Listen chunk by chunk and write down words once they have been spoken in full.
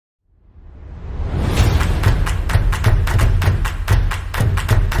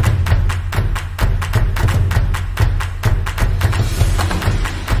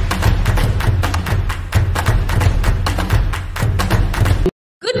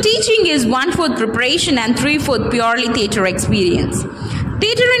teaching is 1/4 preparation and 3/4 purely theatre experience.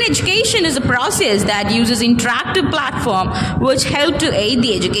 Theatre in education is a process that uses interactive platform which help to aid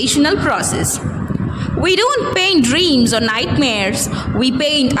the educational process. We don't paint dreams or nightmares, we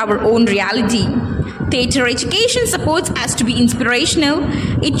paint our own reality. Theatre education supports us to be inspirational.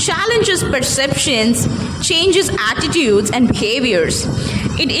 It challenges perceptions, changes attitudes and behaviors.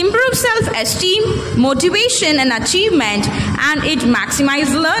 It improves self-esteem, motivation and achievement, and it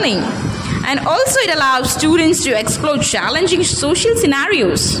maximizes learning. And also it allows students to explore challenging social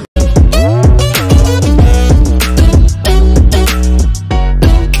scenarios.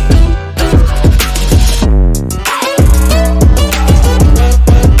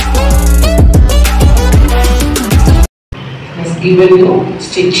 Given you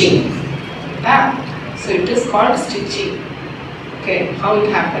stitching. So it is called stitching. Okay, how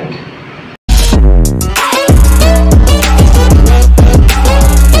it happened?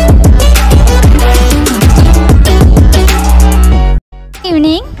 Good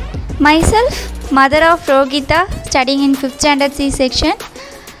evening. Myself, mother of Rogita, studying in 5th standard C section.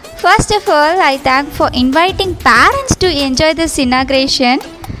 First of all, I thank for inviting parents to enjoy this inauguration.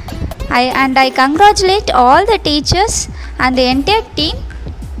 I congratulate all the teachers and the entire team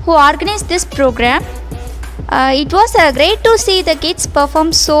who organized this program. It was great to see the kids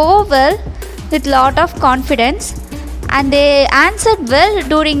perform so well with lot of confidence, and they answered well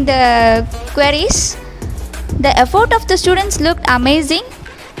during the queries. The effort of the students looked amazing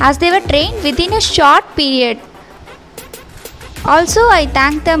as they were trained within a short period. Also, I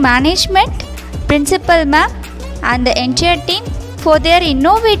thank the management, principal ma'am and the entire team for their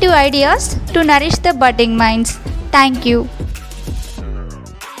innovative ideas to nourish the budding minds. Thank you.